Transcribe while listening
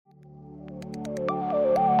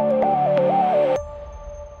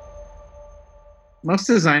Most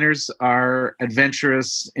designers are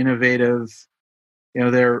adventurous, innovative,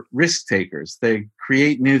 they're risk takers. They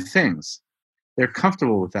create new things. They're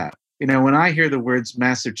comfortable with that. When I hear the words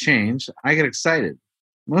massive change, I get excited.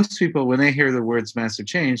 Most people, when they hear the words massive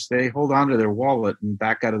change, they hold on to their wallet and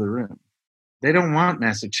back out of the room. They don't want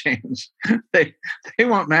massive change. they, they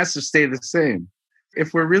want massive stay the same.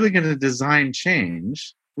 If we're really going to design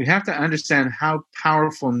change, we have to understand how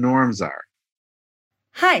powerful norms are.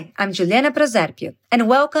 Hi, I'm Juliana Proserpio, and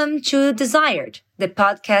welcome to Desired, the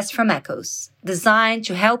podcast from Echoes, designed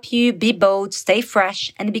to help you be bold, stay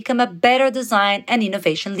fresh, and become a better design and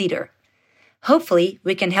innovation leader. Hopefully,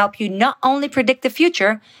 we can help you not only predict the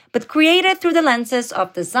future, but create it through the lenses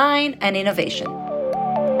of design and innovation.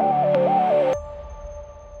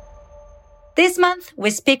 This month, we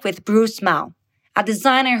speak with Bruce Mau, a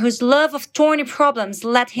designer whose love of thorny problems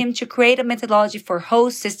led him to create a methodology for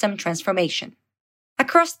whole system transformation.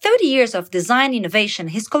 Across 30 years of design innovation,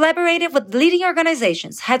 he's collaborated with leading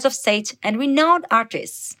organizations, heads of state, and renowned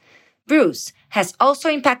artists. Bruce has also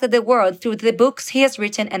impacted the world through the books he has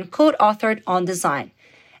written and co-authored on design.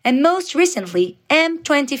 And most recently,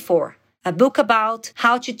 M24, a book about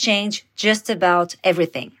how to change just about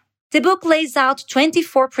everything. The book lays out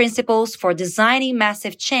 24 principles for designing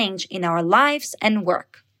massive change in our lives and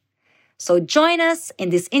work. So join us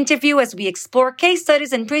in this interview as we explore case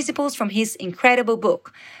studies and principles from his incredible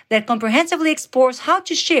book that comprehensively explores how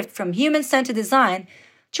to shift from human-centered design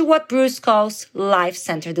to what Bruce calls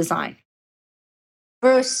life-centered design.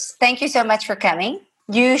 Bruce, thank you so much for coming.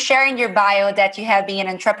 You share in your bio that you have been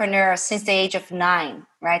an entrepreneur since the age of 9,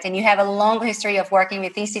 right? And you have a long history of working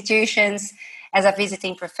with institutions as a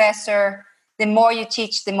visiting professor. The more you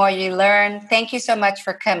teach, the more you learn. Thank you so much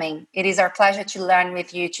for coming. It is our pleasure to learn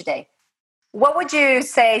with you today. What would you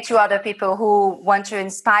say to other people who want to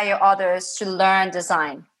inspire others to learn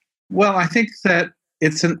design? Well, I think that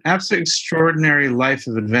it's an absolutely extraordinary life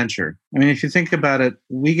of adventure. I mean, if you think about it,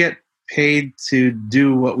 we get paid to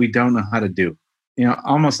do what we don't know how to do.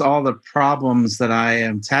 Almost all the problems that I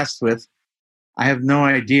am tasked with, I have no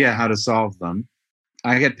idea how to solve them.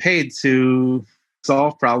 I get paid to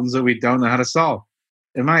solve problems that we don't know how to solve.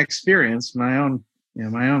 In my experience, my own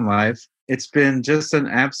life, it's been just an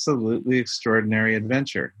absolutely extraordinary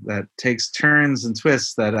adventure that takes turns and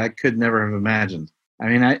twists that I could never have imagined. I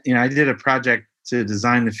mean, I did a project to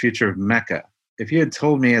design the future of Mecca. If you had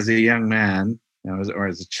told me as a young man, or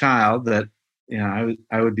as a child, that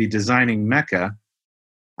I would be designing Mecca,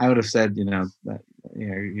 I would have said,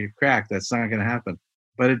 you're cracked. That's not going to happen.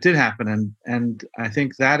 But it did happen, and I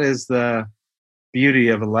think that is the beauty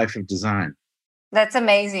of a life of design. That's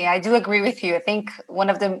amazing. I do agree with you. I think one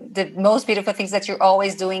of the most beautiful things that you're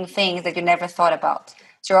always doing things that you never thought about.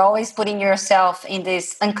 So you're always putting yourself in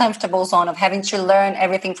this uncomfortable zone of having to learn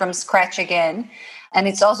everything from scratch again. And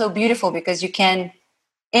it's also beautiful because you can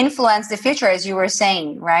influence the future, as you were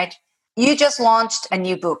saying, right? You just launched a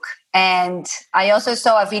new book. And I also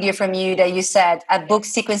saw a video from you that you said a book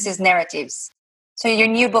sequences narratives. So your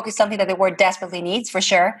new book is something that the world desperately needs, for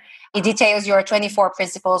sure. It details your 24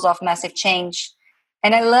 principles of massive change.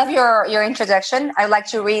 And I love your introduction. I'd like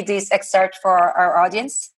to read this excerpt for our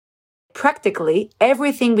audience. Practically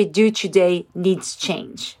everything we do today needs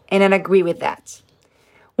change, and I agree with that.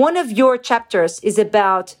 One of your chapters is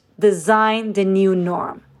about design the new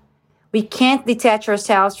norm. We can't detach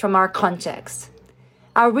ourselves from our context.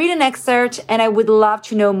 I'll read an excerpt, and I would love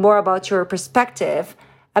to know more about your perspective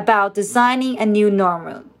about designing a new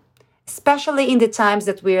norm, especially in the times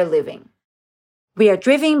that we are living. We are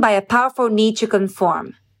driven by a powerful need to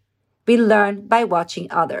conform. We learn by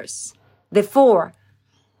watching others. Therefore,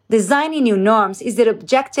 designing new norms is the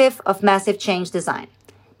objective of massive change design.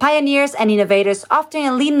 Pioneers and innovators often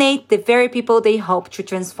alienate the very people they hope to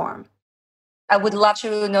transform. I would love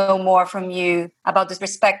to know more from you about this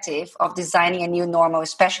perspective of designing a new normal,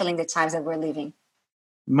 especially in the times that we're living.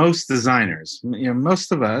 Most designers,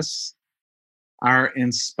 most of us are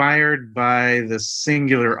inspired by the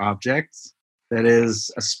singular object that is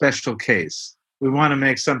a special case. We want to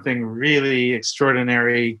make something really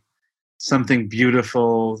extraordinary, something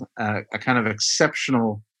beautiful, a kind of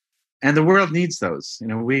exceptional, and the world needs those.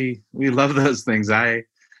 We love those things. I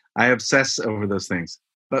obsess over those things.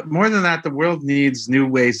 But more than that, the world needs new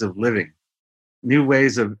ways of living, new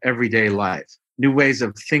ways of everyday life, new ways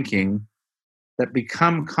of thinking that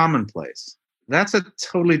become commonplace. That's a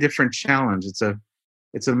totally different challenge.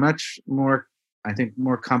 It's a much more, I think,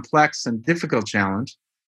 more complex and difficult challenge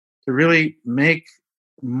to really make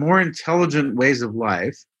more intelligent ways of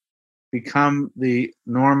life become the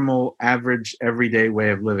normal, average, everyday way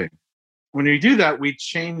of living. When we do that, we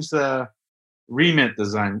change the remit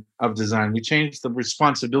design. We change the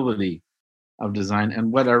responsibility of design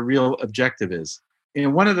and what our real objective is.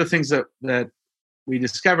 And one of the things that we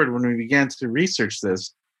discovered when we began to research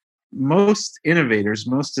this, most innovators,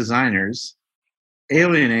 most designers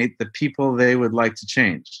alienate the people they would like to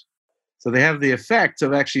change. So they have the effect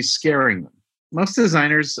of actually scaring them. Most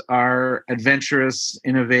designers are adventurous,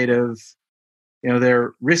 innovative,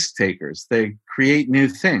 they're risk takers. They create new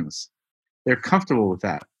things. They're comfortable with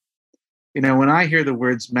that. When I hear the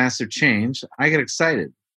words massive change, I get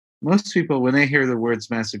excited. Most people, when they hear the words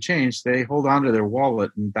massive change, they hold on to their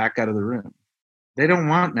wallet and back out of the room. They don't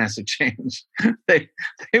want massive change. they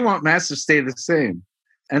want massive stay the same.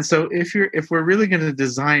 And so if we're really going to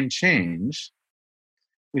design change,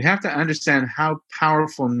 we have to understand how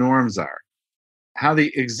powerful norms are, how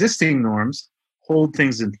the existing norms hold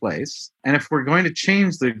things in place, and if we're going to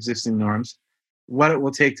change the existing norms, what it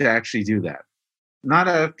will take to actually do that. Not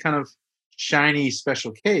a kind of shiny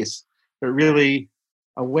special case, but really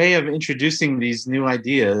a way of introducing these new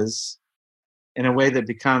ideas in a way that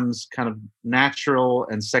becomes kind of natural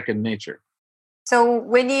and second nature. So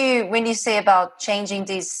when you say about changing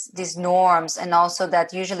these norms, and also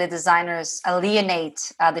that usually designers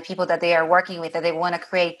alienate the people that they are working with, that they want to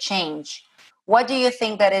create change, what do you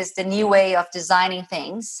think that is the new way of designing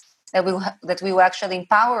things that will actually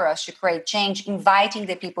empower us to create change, inviting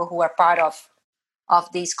the people who are part of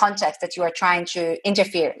these contexts that you are trying to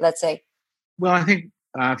interfere, let's say? Well, I think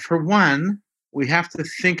for one, we have to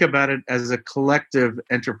think about it as a collective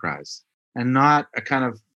enterprise and not a kind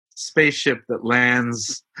of spaceship that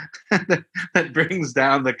lands that brings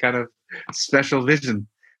down the kind of special vision,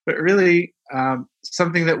 but really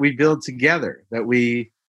something that we build together, that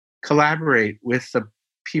we collaborate with the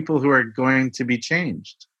people who are going to be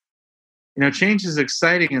changed. Change is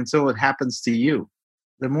exciting until it happens to you.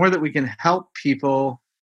 The more that we can help people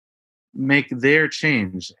make their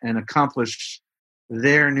change and accomplish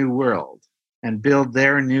their new world and build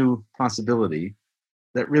their new possibility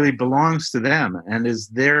that really belongs to them and is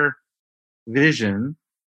their vision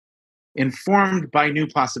informed by new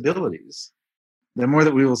possibilities, the more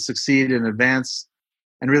that we will succeed and advance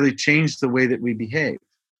and really change the way that we behave.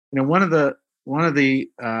 One of the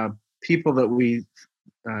people that we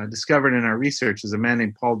discovered in our research is a man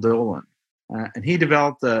named Paul Dolan, and he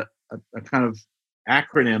developed a kind of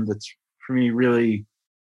acronym that's for me really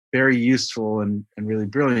very useful and really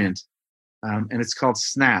brilliant, and it's called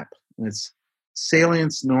SNAP, and it's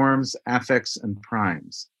salience, norms, affects, and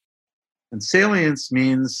primes. And salience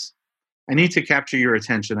means I need to capture your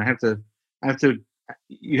attention.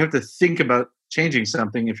 You have to think about changing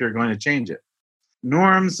something if you're going to change it.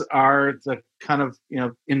 Norms are the kind of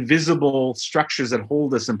invisible structures that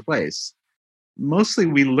hold us in place. Mostly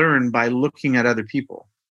we learn by looking at other people.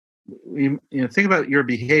 Think about your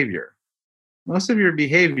behavior. Most of your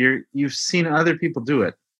behavior, you've seen other people do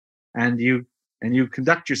it, and you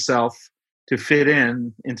conduct yourself to fit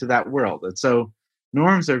into that world. And so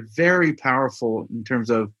norms are very powerful in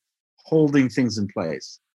terms of holding things in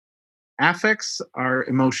place. Affects are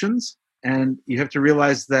emotions, and you have to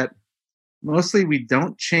realize that mostly we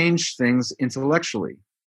don't change things intellectually.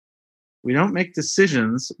 We don't make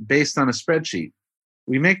decisions based on a spreadsheet.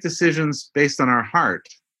 We make decisions based on our heart.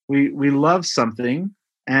 We love something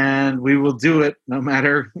and we will do it no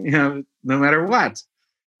matter what.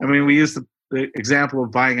 I mean, we use the example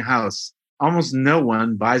of buying a house. Almost no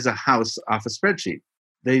one buys a house off a spreadsheet.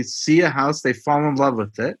 They see a house, they fall in love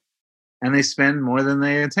with it, and they spend more than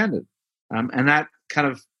they intended. And that kind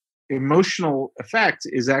of emotional effect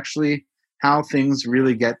is actually how things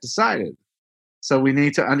really get decided. So we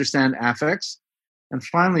need to understand affects. And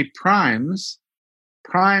finally, primes.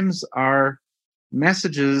 Primes are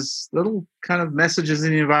messages, little kind of messages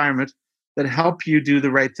in the environment that help you do the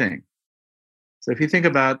right thing. So if you think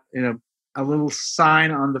about, a little sign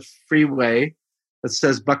on the freeway that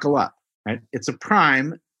says buckle up, right? It's a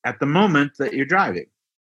prime at the moment that you're driving.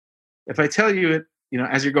 If I tell you it,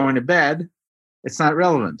 as you're going to bed, it's not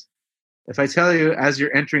relevant. If I tell you as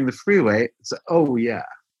you're entering the freeway, it's oh yeah.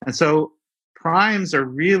 And so primes are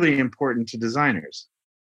really important to designers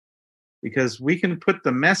because we can put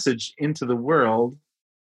the message into the world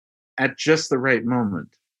at just the right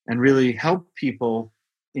moment and really help people,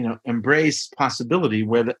 embrace possibility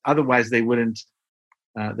where otherwise they wouldn't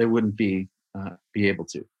be able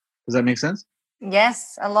to. Does that make sense?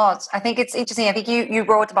 Yes, a lot. I think it's interesting. I think you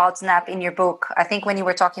wrote about SNAP in your book. I think when you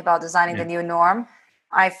were talking about designing the new norm,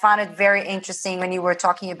 I found it very interesting when you were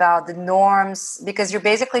talking about the norms, because you're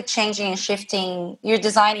basically changing and shifting, you're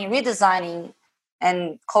designing, redesigning,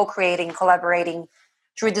 and co-creating, collaborating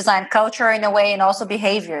to redesign culture in a way, and also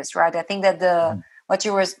behaviors, right? I think that what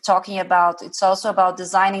you were talking about, it's also about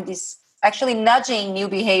designing this, actually nudging new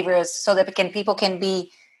behaviors so that people can be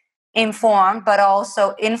informed, but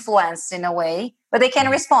also influenced in a way. But they can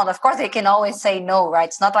respond. Of course, they can always say no, right?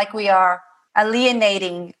 It's not like we are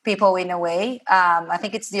alienating people in a way. I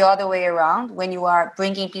think it's the other way around when you are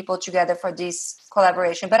bringing people together for this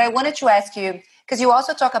collaboration. But I wanted to ask you, because you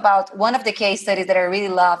also talk about one of the case studies that I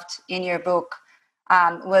really loved in your book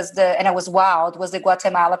was and I was wowed, was the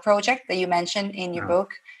Guatemala project that you mentioned in your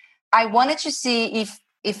book. I wanted to see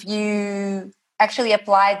if you actually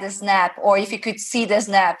applied the snap, or if you could see the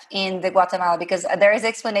snap in the Guatemala, because there is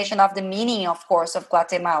explanation of the meaning, of course, of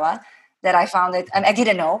Guatemala that I found it, and I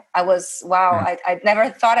didn't know. I was, wow, I'd never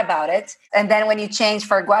thought about it. And then when you changed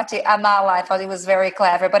for Guatemala, I thought it was very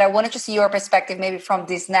clever. But I wanted to see your perspective maybe from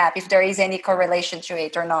this snap, if there is any correlation to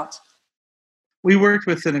it or not. We worked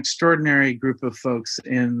with an extraordinary group of folks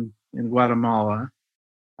in Guatemala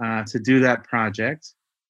to do that project.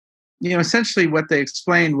 Essentially what they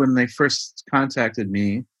explained when they first contacted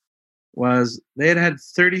me was they had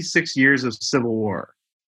 36 years of civil war.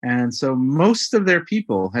 And so most of their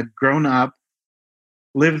people had grown up,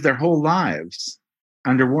 lived their whole lives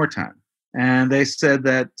under wartime. And they said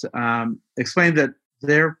that, explained that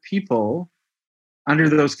their people under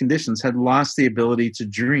those conditions had lost the ability to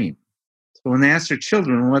dream. So when they asked their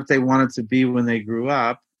children what they wanted to be when they grew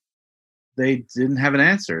up, they didn't have an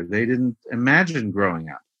answer. They didn't imagine growing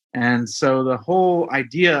up. And so the whole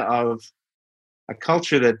idea of a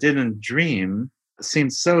culture that didn't dream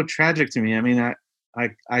seemed so tragic to me. I mean,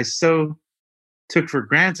 I so took for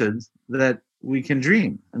granted that we can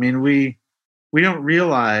dream. I mean, we don't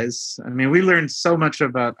realize, we learned so much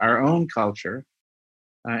about our own culture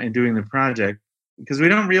in doing the project, because we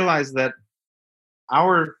don't realize that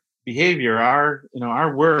our behavior,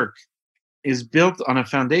 our work is built on a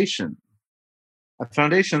foundation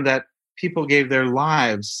that people gave their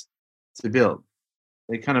lives to build.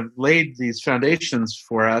 They kind of laid these foundations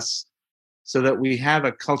for us so that we have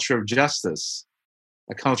a culture of justice,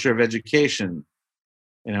 a culture of education,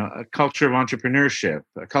 a culture of entrepreneurship,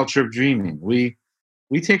 a culture of dreaming. We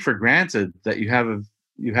take for granted that you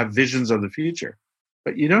have visions of the future,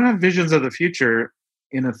 but you don't have visions of the future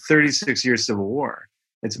in a 36-year civil war.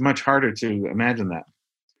 It's much harder to imagine that.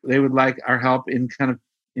 They would like our help in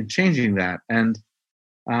changing that. And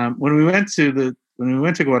when we went to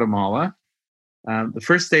Guatemala, the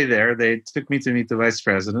first day there, they took me to meet the vice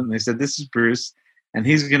president, and they said, "This is Bruce, and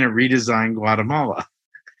he's going to redesign Guatemala."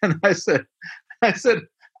 And I said,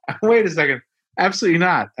 "Wait a second, absolutely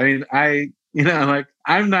not.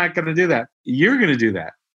 I'm not going to do that. You're going to do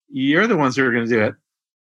that. You're the ones who are going to do it.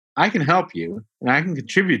 I can help you, and I can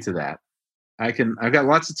contribute to that. I've got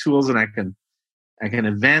lots of tools, and I can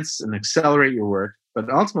advance and accelerate your work. But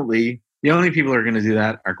ultimately, the only people who are going to do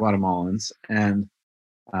that are Guatemalans. And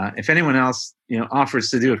if anyone else, offers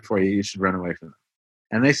to do it for you, you should run away from them."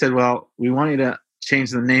 And they said, "Well, we want you to change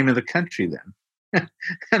the name of the country then."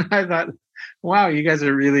 And I thought, wow, you guys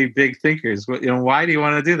are really big thinkers. Why do you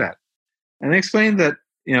want to do that? And they explained that,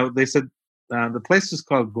 they said the place was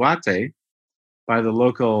called Guate by the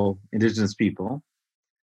local indigenous people.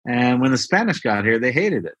 And when the Spanish got here, they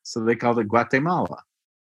hated it. So they called it Guatemala,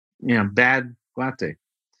 bad Guate.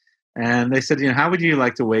 And they said, how would you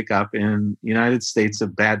like to wake up in the United States, a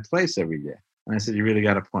bad place every day? And I said, you really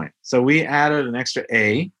got a point. So we added an extra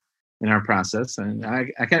A in our process. And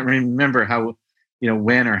I can't remember how,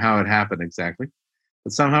 when or how it happened exactly.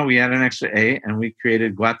 But somehow we added an extra A, and we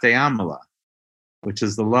created Guateamala, which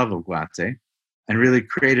is the love of Guate, and really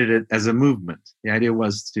created it as a movement. The idea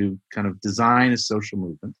was to kind of design a social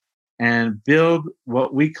movement and build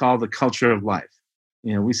what we call the culture of life.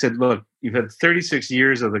 We said, look, you've had 36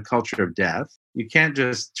 years of the culture of death. You can't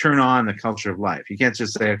just turn on the culture of life. You can't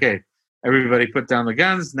just say, okay, everybody put down the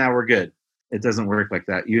guns, now we're good. It doesn't work like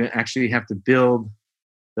that. You actually have to build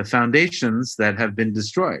the foundations that have been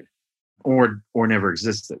destroyed or never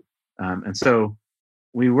existed. And so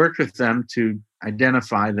we worked with them to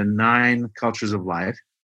identify the 9 cultures of life,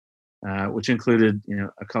 which included,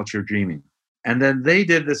 a culture of dreaming. And then they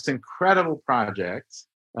did this incredible project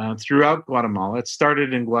throughout Guatemala. It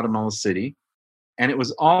started in Guatemala City, and it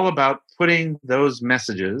was all about putting those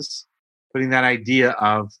messages, putting that idea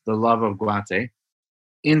of the love of Guate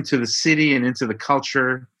into the city and into the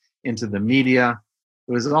culture, into the media.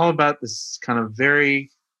 It was all about this kind of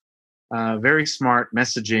very, very smart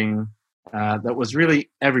messaging that was really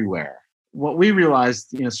everywhere. What we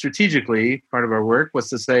realized, strategically, part of our work was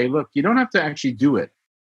to say, look, you don't have to actually do it.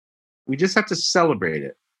 We just have to celebrate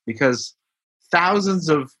it, because thousands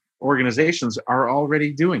of organizations are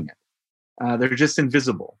already doing it. They're just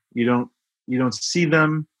invisible. You don't see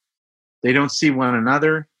them. They don't see one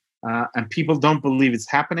another, and people don't believe it's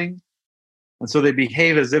happening. And so they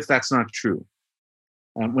behave as if that's not true.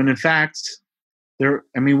 When in fact,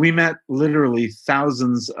 we met literally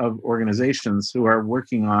thousands of organizations who are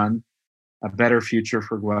working on a better future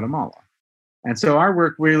for Guatemala. And so our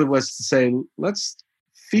work really was to say, let's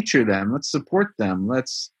feature them, let's support them,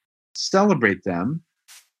 let's celebrate them,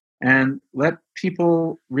 and let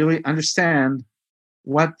people really understand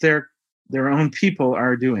what their own people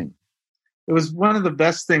are doing. It was one of the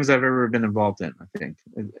best things I've ever been involved in, I think.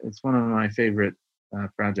 It's one of my favorite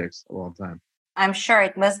projects of all time. I'm sure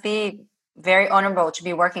it must be very honorable to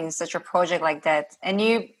be working in such a project like that. And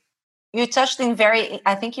you touched in very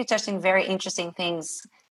interesting things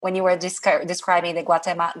when you were describing the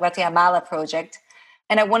Guatemala project.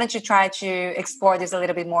 And I wanted to try to explore this a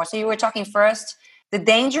little bit more. So you were talking first the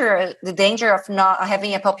danger of not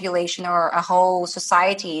having a population or a whole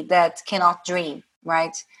society that cannot dream,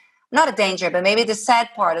 right? Not a danger, but maybe the sad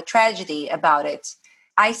part, a tragedy about it.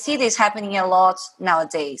 I see this happening a lot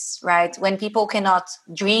nowadays, right? When people cannot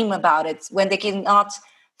dream about it, when they cannot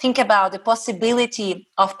think about the possibility,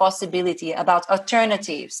 about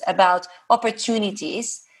alternatives, about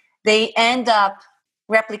opportunities, they end up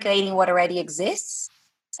replicating what already exists.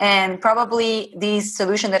 And probably this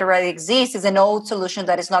solution that already exists is an old solution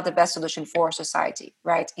that is not the best solution for society,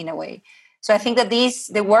 right? In a way. So I think that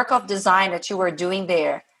the work of design that you were doing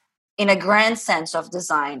there, in a grand sense of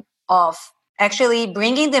design, of actually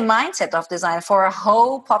bringing the mindset of design for a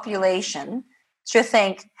whole population to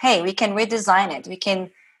think, hey, we can redesign it. We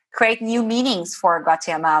can create new meanings for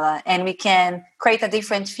Guatemala, and we can create a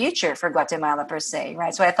different future for Guatemala per se,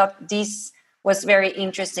 right? So I thought this was very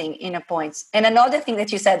interesting in a point. And another thing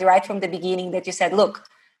that you said right from the beginning, that you said, look,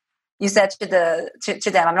 you said to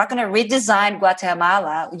them, I'm not going to redesign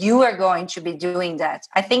Guatemala. You are going to be doing that.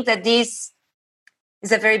 I think that this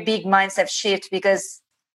is a very big mindset shift, because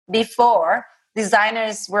before,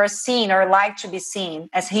 designers were seen or liked to be seen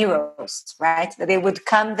as heroes, right? That they would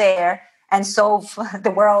come there and solve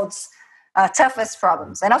the world's toughest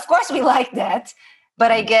problems. And of course, we like that. But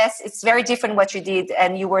I guess it's very different what you did,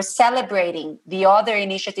 and you were celebrating the other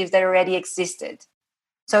initiatives that already existed.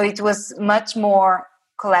 So it was much more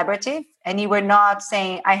collaborative, and you were not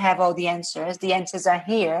saying, I have all the answers. The answers are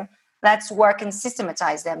here. Let's work and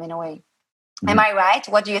systematize them in a way. Mm-hmm. Am I right?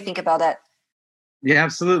 What do you think about that? Yeah,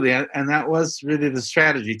 absolutely. And that was really the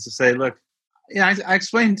strategy, to say, look, I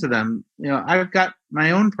explained to them, I've got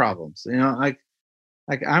my own problems, like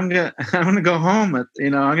I'm gonna go home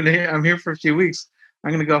I'm here for a few weeks. I'm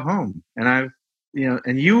going to go home, and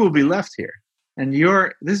and you will be left here, and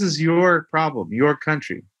this is your problem, your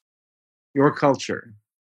country, your culture,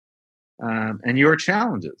 and your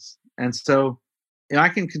challenges. And so, I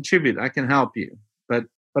can contribute, I can help you, but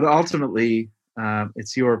ultimately,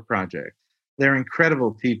 it's your project. They're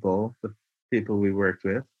incredible people, the people we worked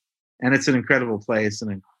with, and it's an incredible place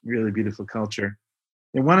and a really beautiful culture.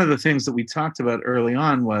 And one of the things that we talked about early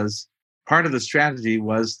on was part of the strategy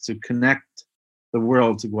was to connect the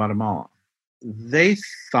world to Guatemala. They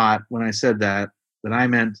thought when I said that I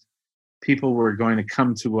meant people were going to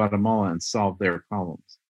come to Guatemala and solve their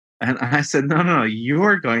problems. And I said, no,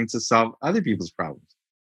 you're going to solve other people's problems.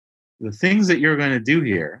 The things that you're going to do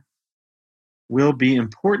here will be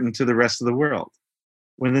important to the rest of the world.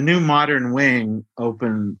 When the new modern wing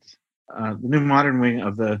opened, the new modern wing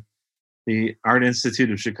of the Art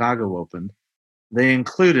Institute of Chicago opened, they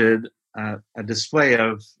included a display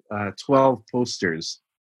of 12 posters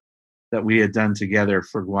that we had done together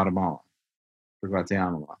for Guatemala.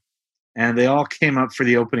 And they all came up for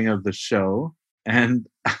the opening of the show. And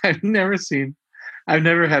I've never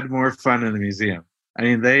had more fun in the museum. I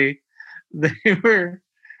mean, they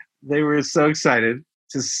were so excited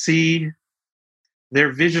to see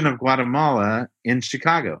their vision of Guatemala in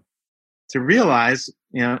Chicago, to realize,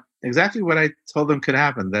 exactly what I told them could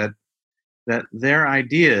happen, that their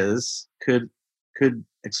ideas could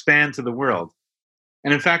expand to the world.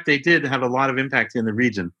 And in fact, they did have a lot of impact in the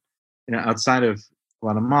region. Outside of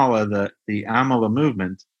Guatemala, the Amala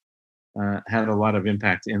movement had a lot of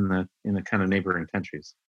impact in the kind of neighboring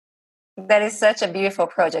countries. That is such a beautiful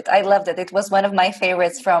project. I loved it. It was one of my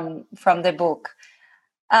favorites from the book.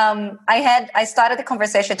 I started the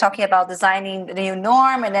conversation talking about designing the new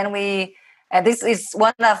norm, and then this is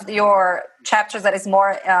one of your chapters that is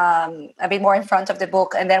more a bit more in front of the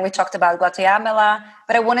book, and then we talked about Guatemala.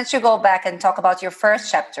 But I wanted to go back and talk about your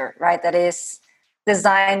first chapter, right? That is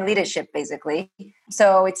design leadership, basically.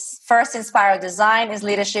 So it's first inspire design is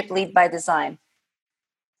leadership, lead by design.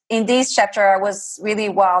 In this chapter, I was really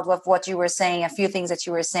wild with what you were saying. A few things that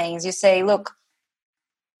you were saying is you say, look,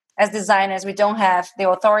 as designers, we don't have the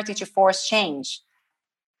authority to force change.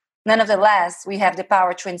 Nonetheless, we have the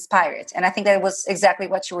power to inspire it. And I think that was exactly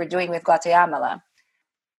what you were doing with Guatemala.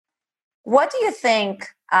 What do you think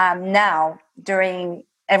now, during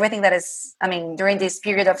everything that is, I mean, during this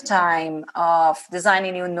period of time of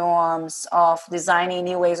designing new norms, of designing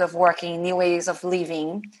new ways of working, new ways of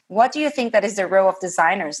living, what do you think that is the role of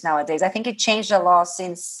designers nowadays? I think it changed a lot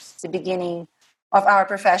since the beginning of our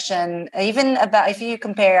profession. Even about, if you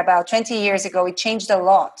compare about 20 years ago, it changed a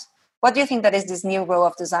lot. What do you think that is this new role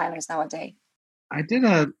of designers nowadays? I did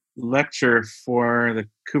a lecture for the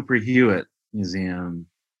Cooper Hewitt Museum,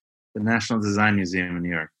 the National Design Museum in New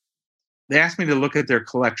York. They asked me to look at their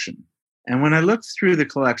collection. And when I looked through the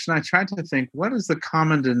collection, I tried to think, what is the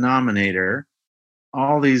common denominator?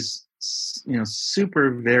 All these,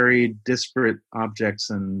 super varied, disparate objects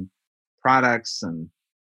and products and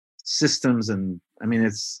systems. And I mean,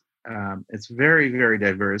 it's very, very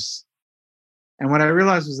diverse. And what I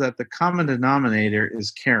realized was that the common denominator is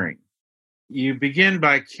caring. You begin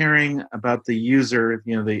by caring about the user,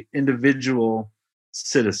 the individual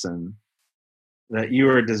citizen that you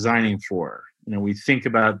are designing for. We think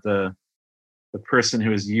about the person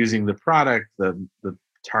who is using the product, the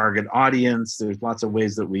target audience. There's lots of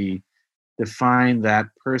ways that we define that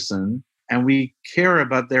person, and we care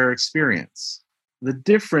about their experience. The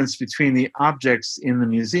difference between the objects in the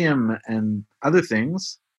museum and other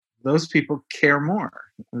things, those people care more.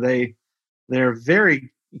 They're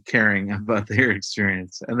very caring about their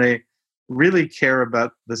experience, and they really care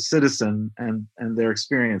about the citizen and their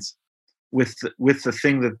experience with the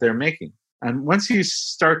thing that they're making. And once you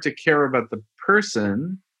start to care about the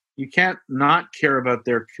person, you can't not care about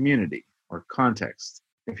their community or context.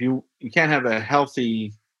 If you can't have a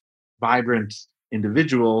healthy, vibrant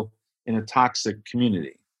individual in a toxic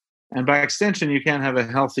community. And by extension, you can't have a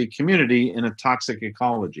healthy community in a toxic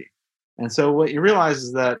ecology. And so what you realize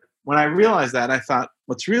is that when I realized that, I thought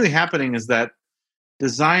what's really happening is that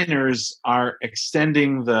designers are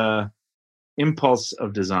extending the impulse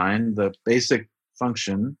of design, the basic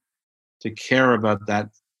function to care about that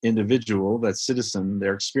individual, that citizen,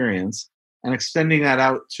 their experience, and extending that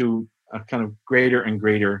out to a kind of greater and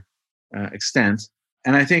greater extent.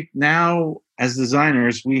 And I think now, as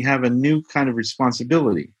designers, we have a new kind of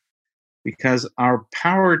responsibility because our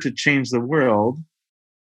power to change the world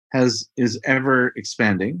is ever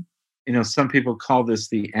expanding. Some people call this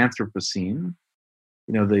the Anthropocene,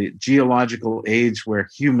 the geological age where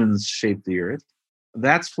humans shape the earth.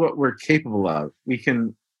 That's what we're capable of. We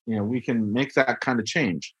can make that kind of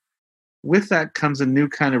change. With that comes a new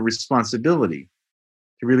kind of responsibility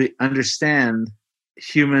to really understand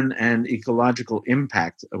human and ecological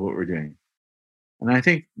impact of what we're doing. And I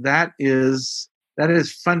think that is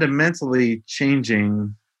fundamentally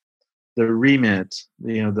changing the remit,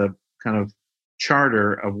 the kind of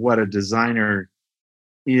charter of what a designer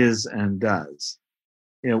is and does.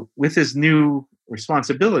 With this new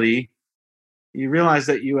responsibility, you realize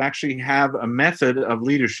that you actually have a method of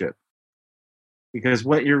leadership, because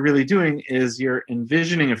what you're really doing is you're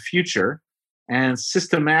envisioning a future and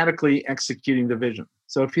systematically executing the vision.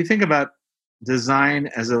 So if you think about design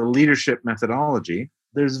as a leadership methodology,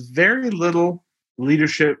 there's very little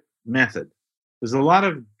leadership method. There's a lot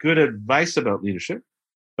of good advice about leadership,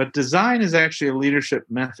 but design is actually a leadership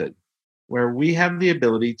method where we have the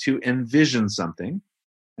ability to envision something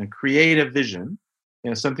and create a vision,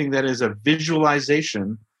 something that is a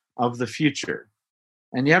visualization of the future.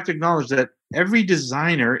 And you have to acknowledge that every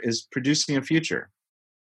designer is producing a future,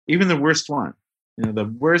 even the worst one.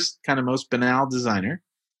 The worst, kind of most banal designer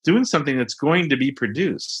doing something that's going to be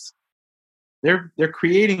produced. They're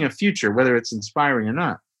creating a future, whether it's inspiring or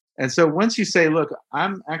not. And so once you say, look,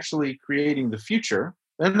 I'm actually creating the future,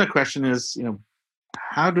 then the question is,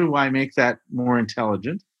 how do I make that more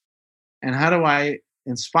intelligent? And how do I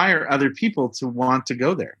inspire other people to want to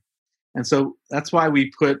go there? And so that's why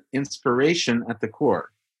we put inspiration at the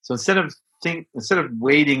core. So instead of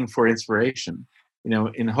waiting for inspiration,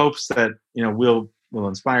 in hopes that we'll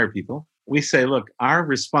inspire people, we say, look, our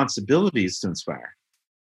responsibility is to inspire.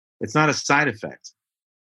 It's not a side effect.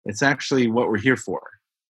 It's actually what we're here for.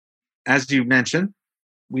 As you mentioned,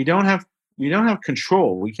 we don't have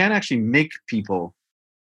control. We can't actually make people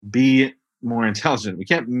be more intelligent. We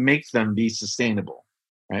can't make them be sustainable,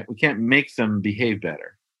 right? We can't make them behave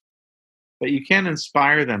better. But you can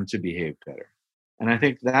inspire them to behave better. And I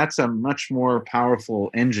think that's a much more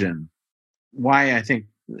powerful engine. Why I think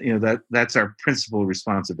that's our principal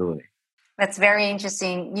responsibility. That's very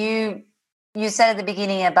interesting. You said at the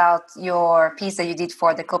beginning about your piece that you did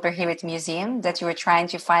for the Cooper Hewitt Museum that you were trying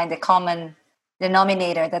to find the common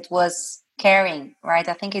denominator that was caring, right?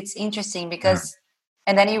 I think it's interesting because,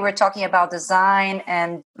 and then you were talking about design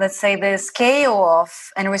and let's say the scale of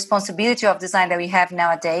and responsibility of design that we have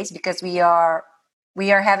nowadays, because we are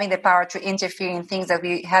having the power to interfere in things that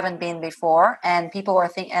we haven't been before, and people are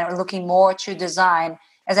looking more to design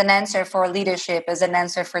as an answer for leadership, as an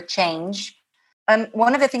answer for change. And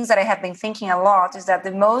one of the things that I have been thinking a lot is that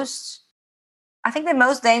I think the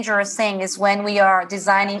most dangerous thing is when we are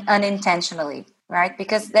designing unintentionally, right?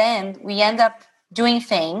 Because then we end up doing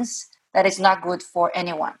things that is not good for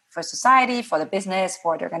anyone, for society, for the business,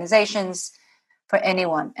 for the organizations, for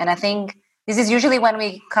anyone. And I think this is usually when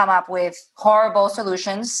we come up with horrible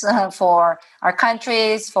solutions for our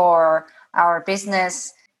countries, for our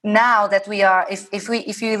business. Now that we are,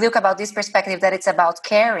 if you look about this perspective that it's about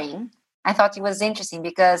caring, I thought it was interesting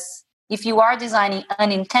because if you are designing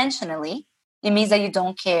unintentionally, it means that you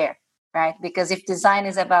don't care, right? Because if design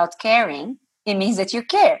is about caring, it means that you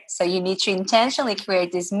care. So you need to intentionally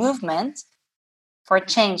create this movement for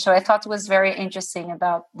change. So I thought it was very interesting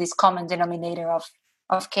about this common denominator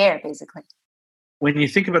of care, basically. When you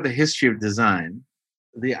think about the history of design,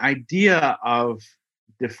 the idea of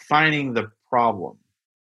defining the problem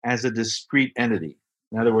as a discrete entity,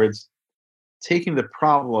 in other words, taking the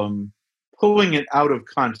problem, pulling it out of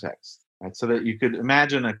context, right? So that you could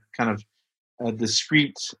imagine a kind of a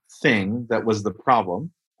discrete thing that was the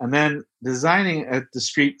problem, and then designing a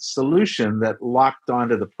discrete solution that locked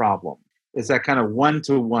onto the problem. It's that kind of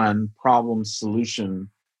one-to-one problem solution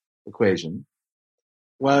equation.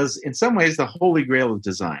 Was in some ways the holy grail of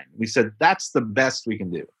design. We said that's the best we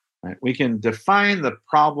can do. Right? We can define the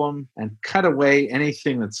problem and cut away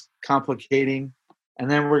anything that's complicating,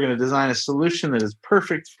 and then we're going to design a solution that is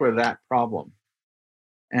perfect for that problem.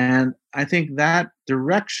 And I think that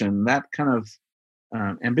direction, that kind of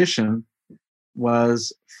ambition,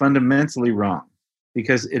 was fundamentally wrong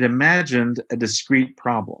because it imagined a discrete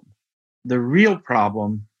problem. The real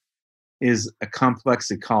problem is a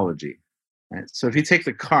complex ecology. Right? So if you take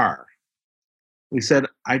the car, we said,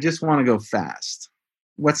 I just want to go fast.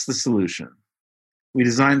 What's the solution? We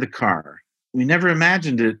designed the car. We never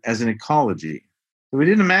imagined it as an ecology. So we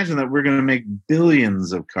didn't imagine that we're going to make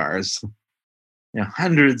billions of cars,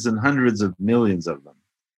 hundreds and hundreds of millions of them,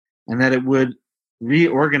 and that it would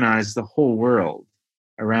reorganize the whole world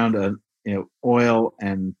around oil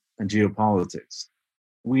and geopolitics.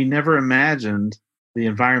 We never imagined the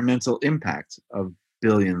environmental impact of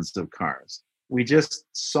billions of cars. We just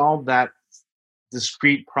solved that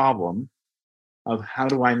discrete problem of how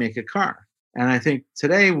do I make a car? And I think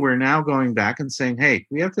today we're now going back and saying, hey,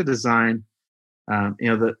 we have to design,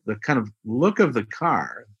 the kind of look of the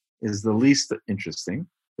car is the least interesting.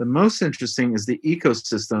 The most interesting is the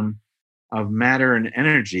ecosystem of matter and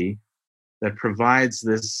energy that provides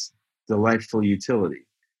this delightful utility.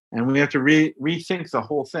 And we have to rethink the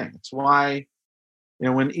whole thing. It's why,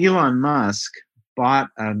 when Elon Musk bought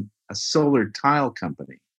a solar tile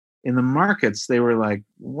company, in the markets, they were like,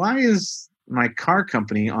 why is my car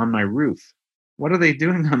company on my roof? What are they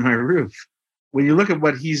doing on my roof? When you look at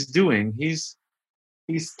what he's doing, he's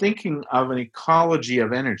thinking of an ecology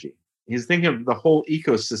of energy. He's thinking of the whole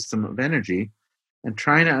ecosystem of energy and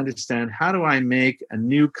trying to understand, how do I make a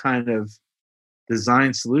new kind of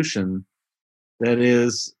design solution that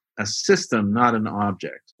is a system, not an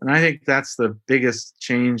object? And I think that's the biggest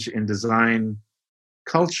change in design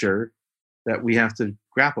culture that we have to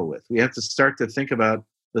grapple with. We have to start to think about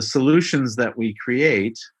the solutions that we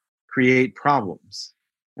create problems.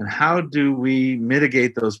 And how do we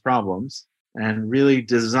mitigate those problems and really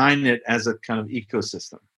design it as a kind of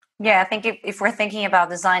ecosystem? Yeah, I think if we're thinking about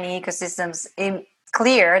designing ecosystems, it's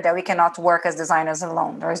clear that we cannot work as designers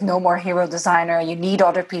alone. There is no more hero designer. You need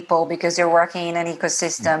other people because you're working in an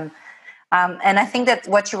ecosystem. And I think that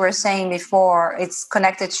what you were saying before, it's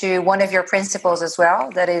connected to one of your principles as well,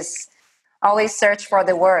 that is always search for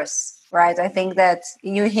the worst, right? I think that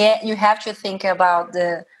you have to think about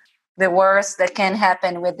the worst that can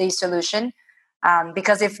happen with this solution.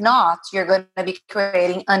 Because if not, you're going to be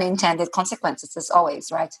creating unintended consequences as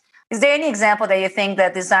always, right? Is there any example that you think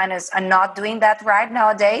that designers are not doing that right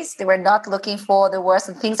nowadays? They were not looking for the worst,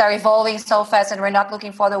 and things are evolving so fast and we're not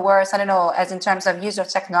looking for the worst, I don't know, as in terms of use of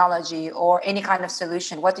technology or any kind of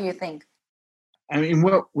solution. What do you think? I mean,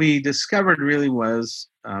 what we discovered really was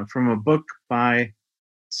from a book by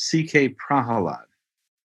C.K. Prahalad.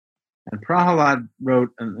 And Prahalad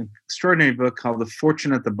wrote an extraordinary book called The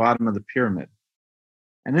Fortune at the Bottom of the Pyramid.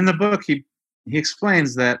 And in the book, he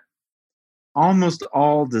explains that almost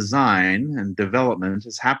all design and development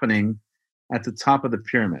is happening at the top of the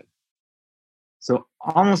pyramid. So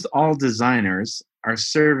almost all designers are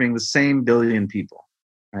serving the same billion people.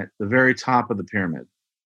 right? The very top of the pyramid.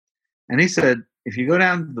 And he said, if you go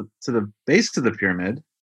down to the base of the pyramid,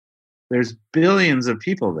 there's billions of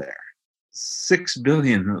people there, 6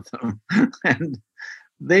 billion of them. And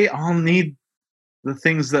they all need the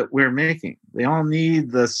things that we're making. They all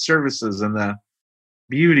need the services and the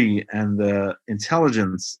beauty and the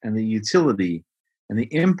intelligence and the utility and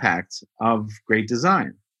the impact of great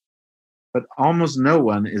design. But almost no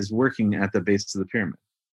one is working at the base of the pyramid.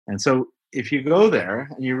 And so if you go there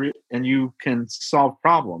and you can solve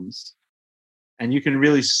problems, and you can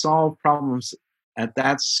really solve problems at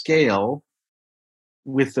that scale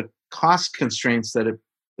with the cost constraints that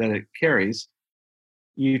it carries,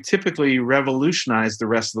 you typically revolutionize the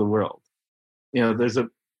rest of the world. There's a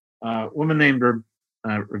woman named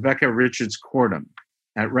Rebecca Richards Cordham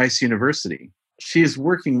at Rice University. She is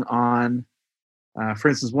working on, for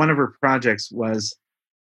instance, one of her projects was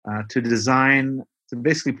to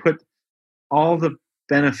basically put all the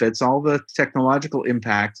benefits, all the technological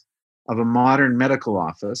impact of a modern medical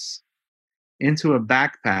office into a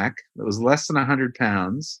backpack that was less than 100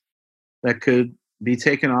 pounds that could be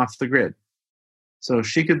taken off the grid. So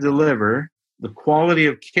she could deliver the quality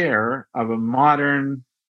of care of a modern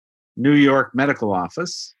New York medical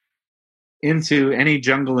office into any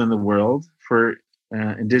jungle in the world for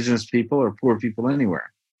indigenous people or poor people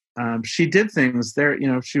anywhere. She did things there.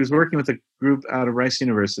 She was working with a group out of Rice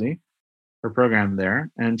University, her program there,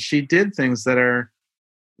 and she did things that are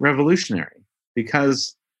revolutionary,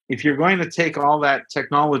 because if you're going to take all that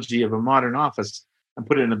technology of a modern office and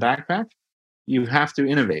put it in a backpack, you have to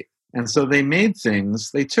innovate. And so they made things.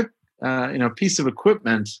 They took a piece of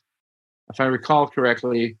equipment, if I recall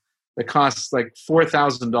correctly, that costs like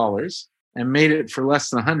 $4,000 and made it for less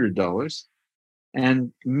than $100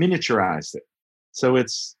 and miniaturized it. So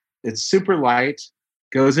it's super light,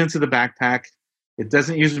 goes into the backpack, it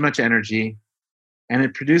doesn't use much energy, and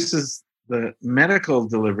it produces the medical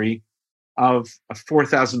delivery of a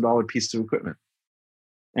 $4,000 piece of equipment.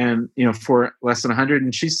 And, for less than 100.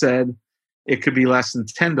 And she said it could be less than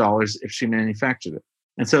 $10 if she manufactured it.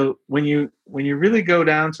 And so when you really go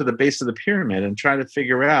down to the base of the pyramid and try to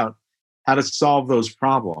figure out how to solve those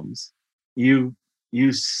problems, you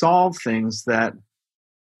solve things that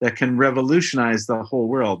can revolutionize the whole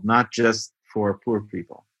world, not just for poor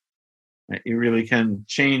people. You really can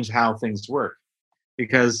change how things work,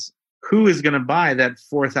 because who is going to buy that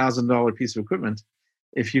 $4,000 piece of equipment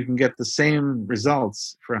if you can get the same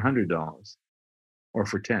results for $100 or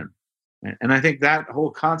for 10? And I think that whole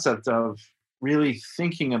concept of really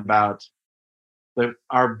thinking about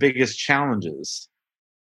our biggest challenges,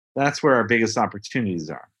 that's where our biggest opportunities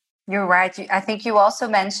are. You're right. I think you also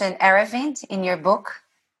mentioned Aravind in your book,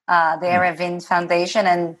 the Aravind Foundation,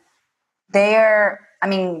 and they are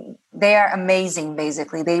amazing,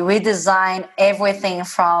 basically. They redesign everything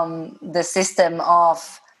from the system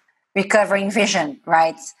of recovering vision,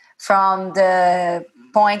 right? From the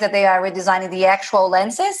point that they are redesigning the actual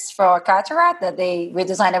lenses for cataract, that they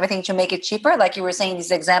redesign everything to make it cheaper, like you were saying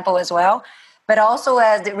this example as well, but also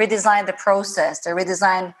as they redesign the process, they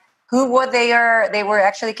redesign they were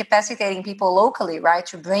actually capacitating people locally, right?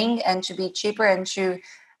 To bring and to be cheaper and to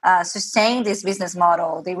sustain this business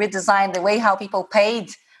model. They redesigned the way how people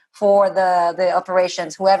paid for the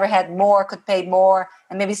operations. Whoever had more could pay more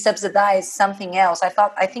and maybe subsidize something else.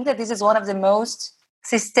 I think that this is one of the most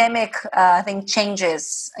systemic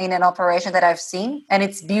changes in an operation that I've seen, and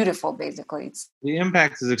it's beautiful. Basically, the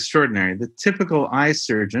impact is extraordinary. The typical eye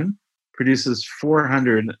surgeon produces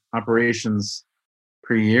 400 operations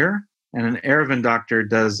per year, and an Aravind doctor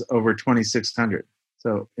does over 2,600.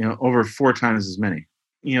 So over 4 times as many.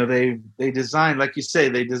 They design, like you say,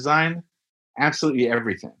 they design absolutely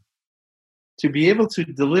everything to be able to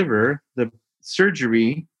deliver the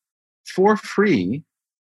surgery for free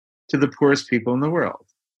to the poorest people in the world.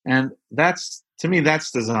 And to me,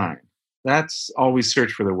 that's design. That's always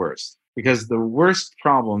search for the worst, because the worst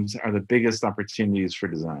problems are the biggest opportunities for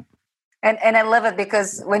design. And I love it,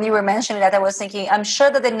 because when you were mentioning that, I was thinking, I'm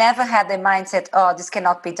sure that they never had the mindset, oh, this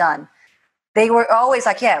cannot be done. They were always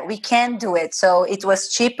like, yeah, we can do it. So it was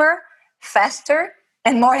cheaper, faster,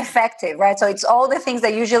 and more effective, right? So it's all the things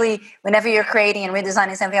that usually, whenever you're creating and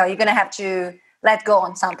redesigning something, you're going to have to let go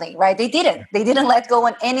on something, right? They didn't. They didn't let go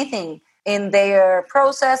on anything in their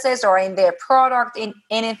processes or in their product, in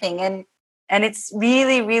anything. And it's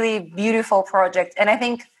really, really beautiful project. And I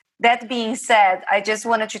think, that being said, I just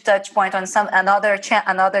wanted to touch point on another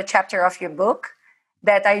chapter of your book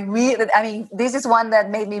that this is one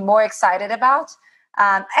that made me more excited about.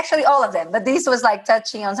 Actually, all of them, but this was like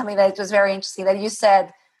touching on something that was very interesting. That you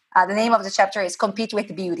said the name of the chapter is "Compete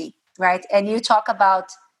with Beauty," right? And you talk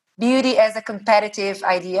about beauty as a competitive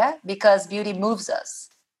idea because beauty moves us.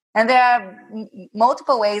 And there are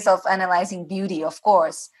multiple ways of analyzing beauty, of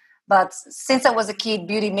course. But since I was a kid,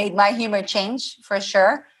 beauty made my humor change for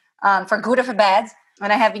sure, for good or for bad.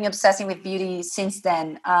 And I have been obsessing with beauty since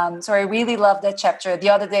then. So I really love that chapter. The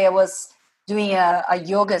other day I was doing a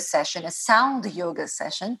yoga session, a sound yoga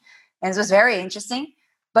session, and it was very interesting.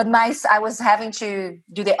 But I was having to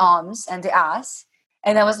do the arms and the ahs,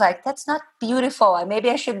 and I was like, that's not beautiful. Maybe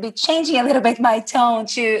I should be changing a little bit my tone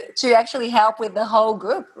to actually help with the whole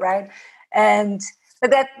group, right? And but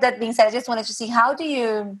that being said, I just wanted to see, how do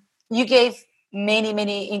you gave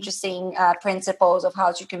many interesting principles of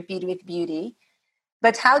how to compete with beauty,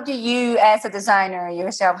 but how do you, as a designer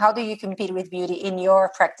yourself, how do you compete with beauty in your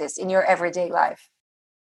practice, in your everyday life?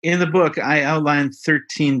 In the book, I outlined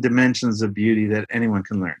 13 dimensions of beauty that anyone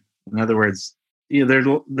can learn. In other words,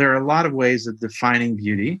 there are a lot of ways of defining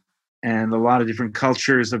beauty and a lot of different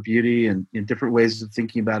cultures of beauty and different ways of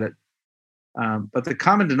thinking about it. But the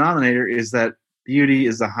common denominator is that beauty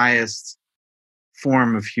is the highest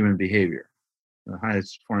form of human behavior, the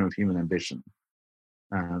highest form of human ambition.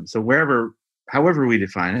 So however we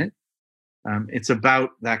define it, it's about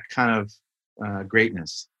that kind of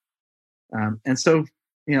greatness. And so,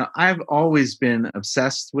 I've always been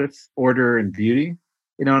obsessed with order and beauty,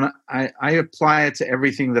 and I apply it to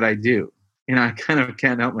everything that I do. I kind of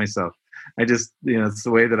can't help myself. I just, it's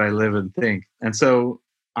the way that I live and think. And so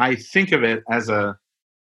I think of it as a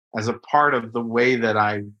part of the way that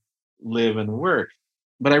I live and work.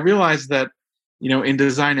 But I realize that, in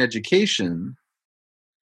design education,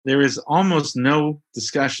 there is almost no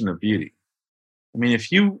discussion of beauty. I mean, if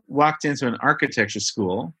you walked into an architecture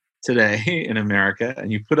school today in America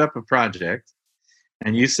and you put up a project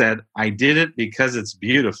and you said, I did it because it's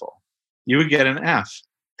beautiful, you would get an F.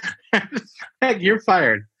 Heck, you're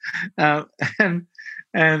fired. Uh, and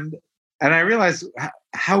and and I realized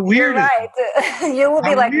how weird. You're right. You will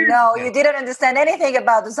be like, no, you didn't understand anything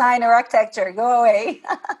about design or architecture. Go away.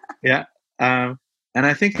 Yeah. And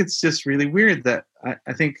I think it's just really weird that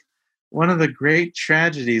I think one of the great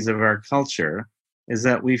tragedies of our culture is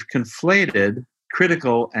that we've conflated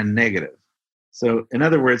critical and negative. So, in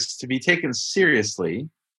other words, to be taken seriously,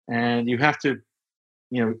 and you have to,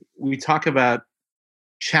 we talk about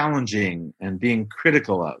challenging and being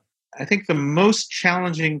critical of. I think the most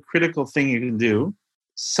challenging, critical thing you can do,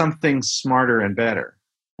 something smarter and better.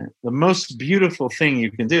 The most beautiful thing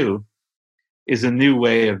you can do is a new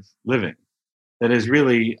way of living that is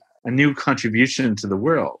really a new contribution to the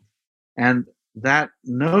world. And that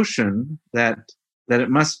notion that it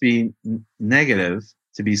must be negative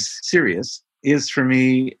to be serious is, for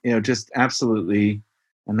me, just absolutely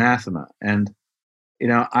anathema. And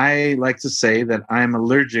I like to say that I'm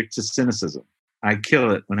allergic to cynicism. I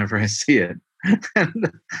kill it whenever I see it.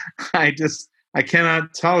 And I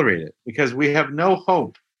cannot tolerate it, because we have no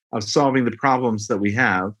hope of solving the problems that we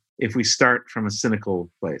have if we start from a cynical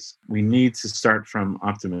place. We need to start from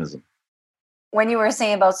optimism. When you were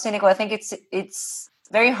saying about cynical, I think it's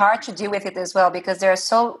very hard to deal with it as well, because there are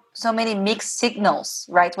so many mixed signals,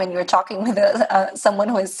 right? When you're talking with someone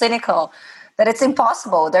who is cynical, that it's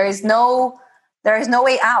impossible. There is no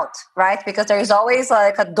way out, right? Because there is always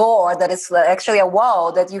like a door that is actually a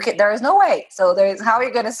wall that there is no way. So how are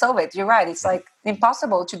you going to solve it? You're right. It's like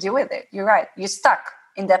impossible to deal with it. You're right. You're stuck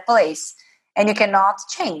in that place and you cannot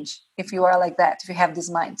change if you are like that, if you have this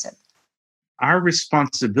mindset. Our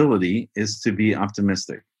responsibility is to be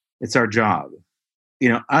optimistic. It's our job.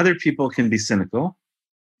 Other people can be cynical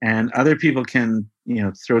and other people can,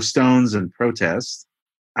 throw stones and protest.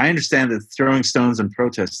 I understand that throwing stones and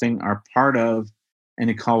protesting are part of an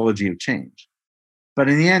ecology of change. But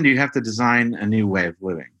in the end, you have to design a new way of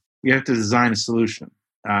living. You have to design a solution.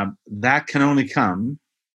 That can only come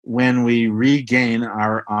when we regain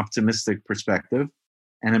our optimistic perspective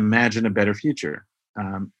and imagine a better future.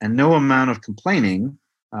 And no amount of complaining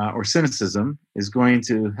or cynicism is going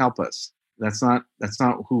to help us. That's not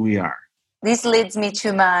who we are. This leads me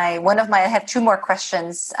to I have two more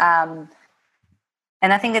questions.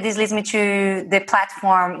 And I think that this leads me to the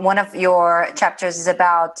platform. One of your chapters is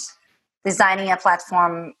about designing a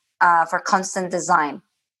platform for constant design,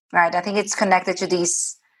 right? I think it's connected to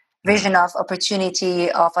this vision of opportunity,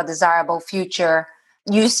 of a desirable future.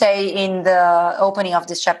 You say in the opening of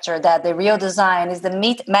this chapter that the real design is the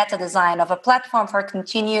meta design of a platform for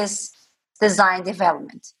continuous design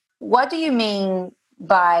development. What do you mean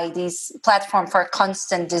by this platform for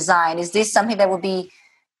constant design? Is this something that will be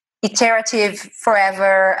iterative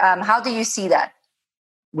forever? How do you see that?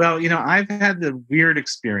 Well, I've had the weird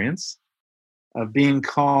experience of being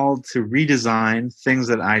called to redesign things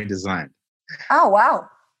that I designed. Oh, wow.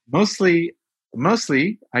 Mostly,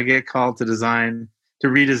 mostly I get called to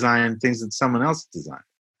redesign things that someone else designed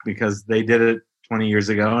because they did it 20 years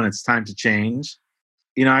ago and it's time to change.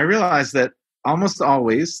 I realized that almost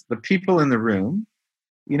always the people in the room,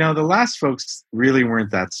 the last folks really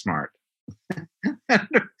weren't that smart.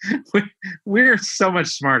 We're so much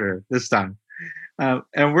smarter this time.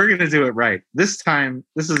 And we're going to do it right. This time,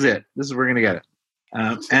 this is it. This is, we're going to get it.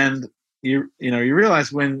 And you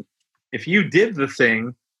realize if you did the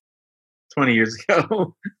thing 20 years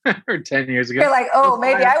ago or 10 years ago. You're like, oh,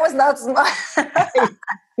 maybe I was not smart.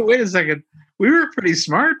 Wait a second. We were pretty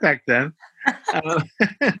smart back then.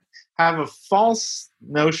 Have a false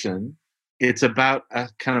notion it's about a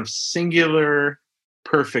kind of singular,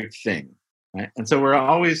 perfect thing. Right? And so we're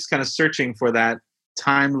always kind of searching for that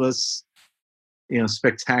timeless,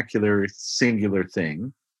 spectacular, singular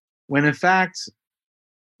thing, when in fact,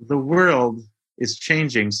 the world is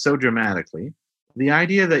changing so dramatically. The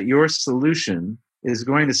idea that your solution is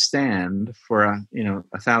going to stand for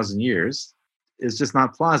 1,000 years is just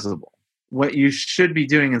not plausible. What you should be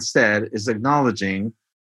doing instead is acknowledging,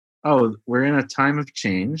 oh, we're in a time of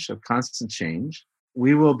change, of constant change.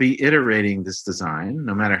 We will be iterating this design,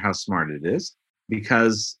 no matter how smart it is,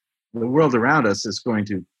 because the world around us is going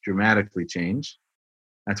to dramatically change.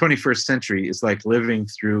 The 21st century is like living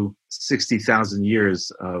through 60,000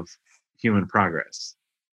 years of human progress.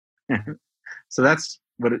 So that's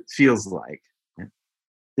what it feels like.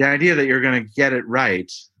 The idea that you're going to get it right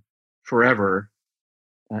forever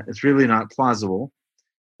is really not plausible.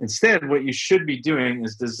 Instead, what you should be doing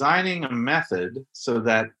is designing a method so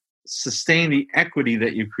that sustain the equity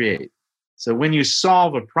that you create. So when you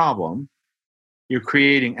solve a problem, you're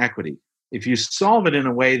creating equity. If you solve it in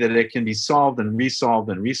a way that it can be solved and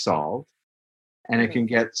resolved, and it can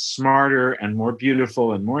get smarter and more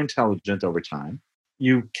beautiful and more intelligent over time,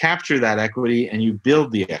 you capture that equity and you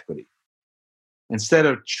build the equity. Instead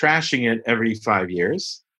of trashing it every 5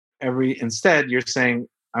 years, instead you're saying,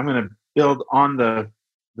 I'm going to build on the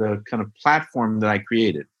kind of platform that I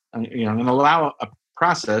created. I'm going to allow a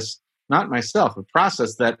process, not myself, a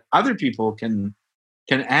process that other people can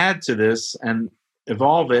add to this and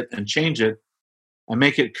evolve it and change it and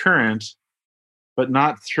make it current, but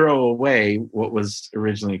not throw away what was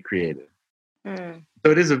originally created. So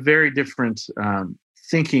it is a very different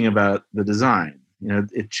thinking about the design.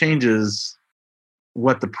 It changes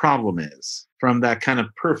what the problem is from that kind of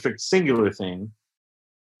perfect singular thing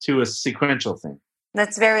to a sequential thing.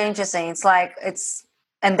 That's very interesting.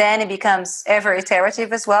 And then it becomes ever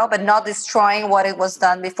iterative as well, but not destroying what it was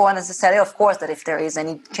done before necessarily. Of course, that if there is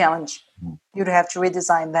any challenge, you'd have to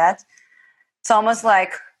redesign that. It's almost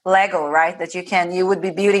like Lego, right? That you would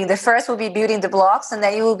be building, the first would be building the blocks, and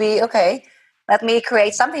then you will be, okay, let me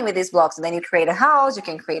create something with these blocks. And then you create a house, you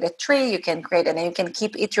can create a tree, and then you can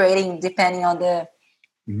keep iterating depending on the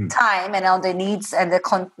time and on the needs and the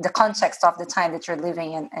context of the time that you're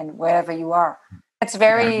living in and wherever you are. That's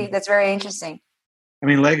very interesting. I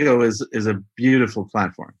mean, Lego is a beautiful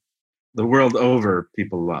platform. The world over,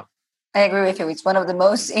 people love. I agree with you. It's one of the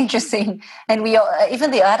most interesting, and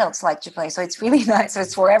even the adults like to play. So it's really nice. So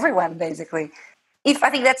it's for everyone, basically. I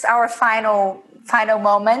think that's our final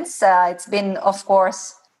moments. It's been, of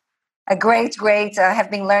course, a great. I have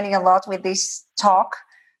been learning a lot with this talk,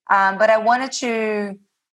 but I wanted to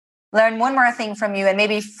learn one more thing from you, and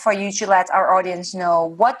maybe for you to let our audience know,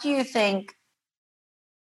 what do you think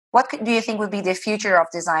would be the future of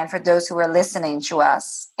design for those who are listening to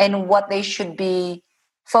us, and what they should be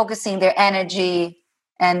focusing their energy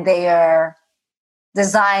and their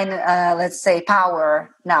design, let's say,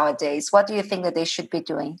 power nowadays? What do you think that they should be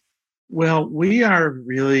doing? Well, we are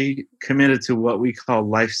really committed to what we call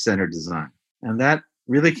life-centered design. And that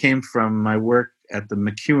really came from my work at the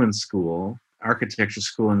MacEwan School, architecture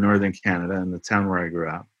school in Northern Canada, in the town where I grew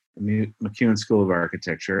up, the MacEwan School of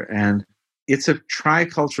Architecture. And it's a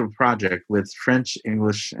tricultural project with French,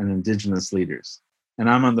 English, and Indigenous leaders. And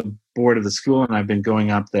I'm on the board of the school, and I've been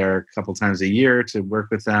going up there a couple times a year to work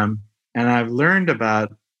with them. And I've learned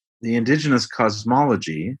about the Indigenous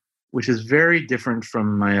cosmology, which is very different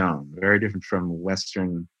from my own, very different from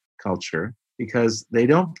Western culture, because they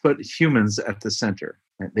don't put humans at the center.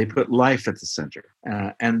 Right? They put life at the center.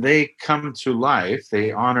 And they come to life,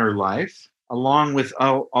 they honor life, along with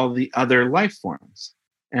all the other life forms.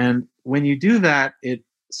 And when you do that, it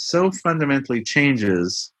so fundamentally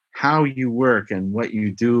changes how you work and what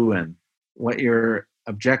you do and what your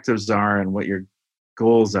objectives are and what your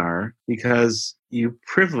goals are, because you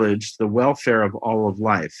privilege the welfare of all of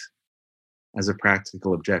life as a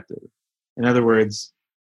practical objective. In other words,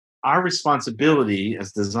 our responsibility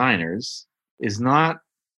as designers is not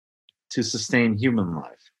to sustain human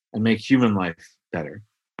life. and make human life better.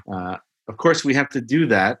 Of course, we have to do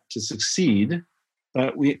that to succeed,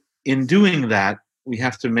 but in doing that, we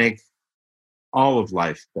have to make all of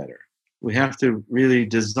life better. We have to really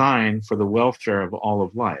design for the welfare of all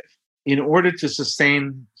of life in order to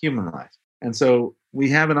sustain human life. And so we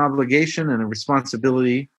have an obligation and a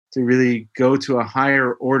responsibility to really go to a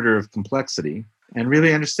higher order of complexity and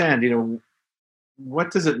really understand,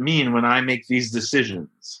 what does it mean when I make these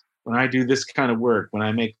decisions? When I do this kind of work, when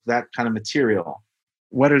I make that kind of material,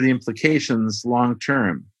 what are the implications long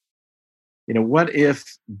term? What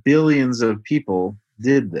if billions of people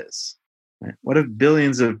did this? Right? What if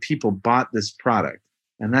billions of people bought this product?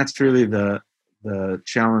 And that's really the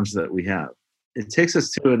challenge that we have. It takes us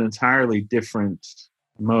to an entirely different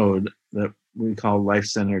mode that we call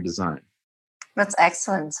life-centered design. That's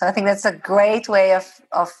excellent. So I think that's a great way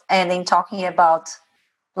of ending, talking about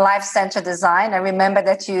life-centered design. I remember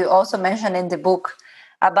that you also mentioned in the book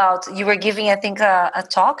about, you were giving, I think, a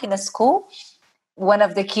talk in a school. One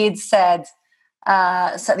of the kids said,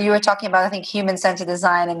 so you were talking about, I think, human-centered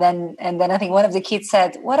design, and then I think one of the kids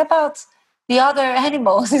said, "What about the other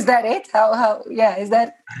animals?" Is that it? Is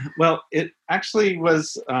that? Well, it actually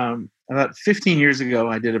was about 15 years ago.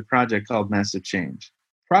 I did a project called Massive Change.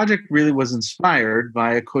 The project really was inspired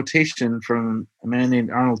by a quotation from a man named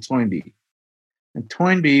Arnold Toynbee. And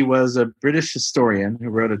Toynbee was a British historian who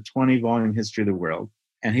wrote a 20-volume history of the world,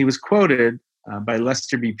 and he was quoted by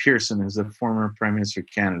Lester B. Pearson, who's a former Prime Minister of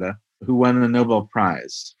Canada, who won the Nobel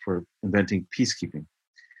Prize for inventing peacekeeping.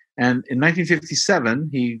 And in 1957,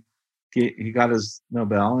 he got his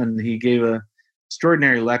Nobel, and he gave an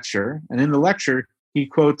extraordinary lecture. And in the lecture, he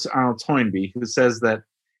quotes Arnold Toynbee, who says that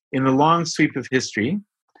in the long sweep of history,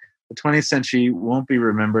 the 20th century won't be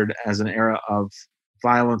remembered as an era of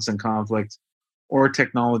violence and conflict or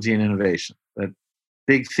technology and innovation. That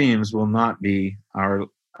big themes will not be our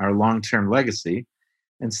long-term legacy.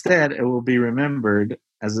 Instead, it will be remembered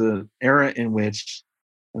as an era in which,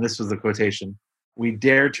 and this was the quotation, we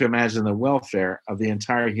dare to imagine the welfare of the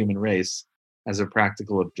entire human race as a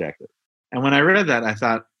practical objective. And when I read that, I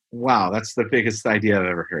thought, wow, that's the biggest idea I've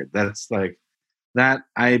ever heard. That's like, that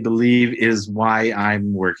I believe is why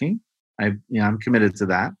I'm working. I'm committed to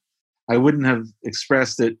that. I wouldn't have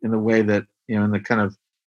expressed it in the way that, in the kind of,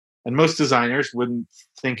 and most designers wouldn't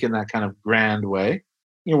think in that kind of grand way.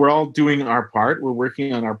 We're all doing our part. We're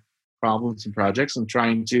working on our problems and projects and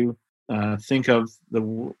trying to think of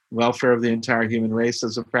the welfare of the entire human race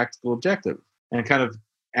as a practical objective and kind of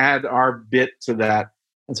add our bit to that.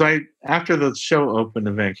 And so after the show opened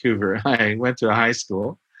in Vancouver, I went to a high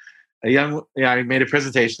school. I made a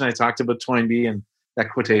presentation. I talked about Toynbee and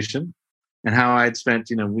that quotation and how I'd spent,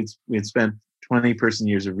 we'd spent 20-person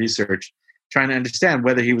years of research trying to understand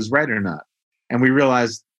whether he was right or not. And we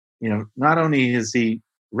realized, not only is he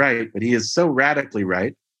right, but he is so radically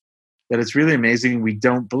right that it's really amazing we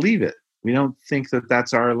don't believe it. We don't think that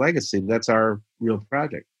that's our legacy. That's our real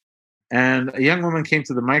project. And a young woman came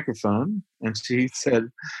to the microphone and she said,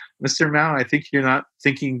 "Mr. Mao, I think you're not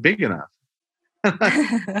thinking big enough."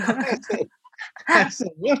 I said,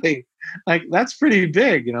 really? Like, that's pretty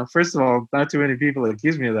big. First of all, not too many people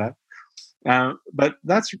accuse me of that. But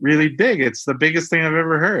that's really big. It's the biggest thing I've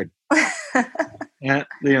ever heard. And,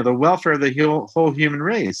 the welfare of the whole human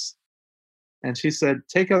race. And she said,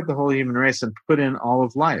 take out the whole human race and put in all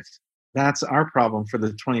of life. That's our problem for the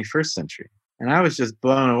 21st century. And I was just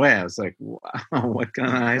blown away. I was like, wow, what kind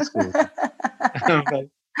of high school?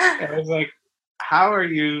 I was like, how are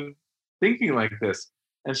you thinking like this?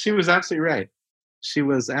 And she was absolutely right. She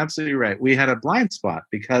was absolutely right. We had a blind spot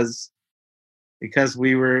because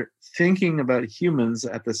we were thinking about humans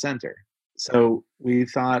at the center. So we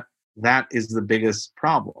thought that is the biggest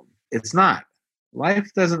problem. It's not.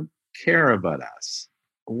 Life doesn't care about us.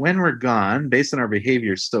 When we're gone, based on our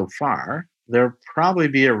behavior so far, there'll probably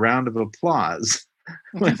be a round of applause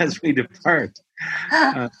as we depart.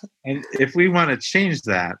 And if we want to change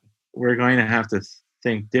that, we're going to have to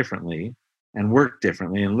think differently and work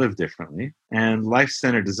differently and live differently. And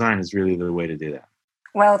life-centered design is really the way to do that.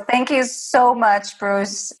 Well, thank you so much,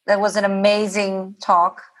 Bruce. That was an amazing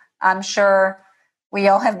talk. I'm sure we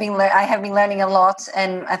all have been. I have been learning a lot,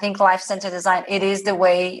 and I think life-centered design, it is the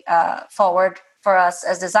way forward for us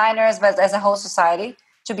as designers, but as a whole society.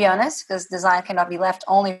 To be honest, because design cannot be left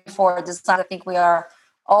only for design. I think we are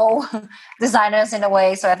all designers in a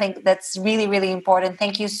way, so I think that's really, really important.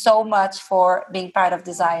 Thank you so much for being part of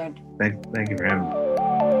Desired. Thank you for having me.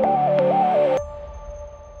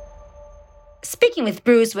 Speaking with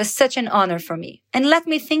Bruce was such an honor for me, and left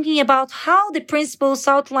me thinking about how the principles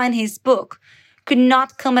outlined in his book could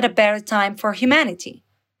not come at a better time for humanity.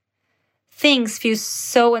 things feel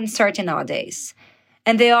so uncertain nowadays,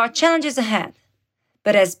 and there are challenges ahead.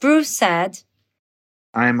 But as Bruce said,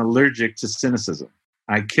 I am allergic to cynicism.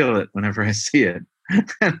 I kill it whenever I see it.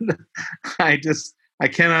 And I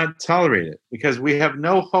cannot tolerate it because we have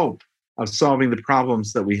no hope of solving the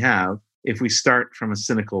problems that we have if we start from a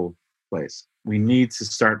cynical place. We need to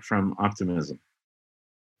start from optimism.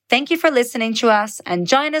 Thank you for listening to us, and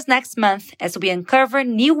join us next month as we uncover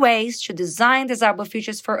new ways to design desirable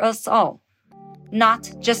futures for us all,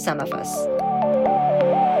 not just some of us.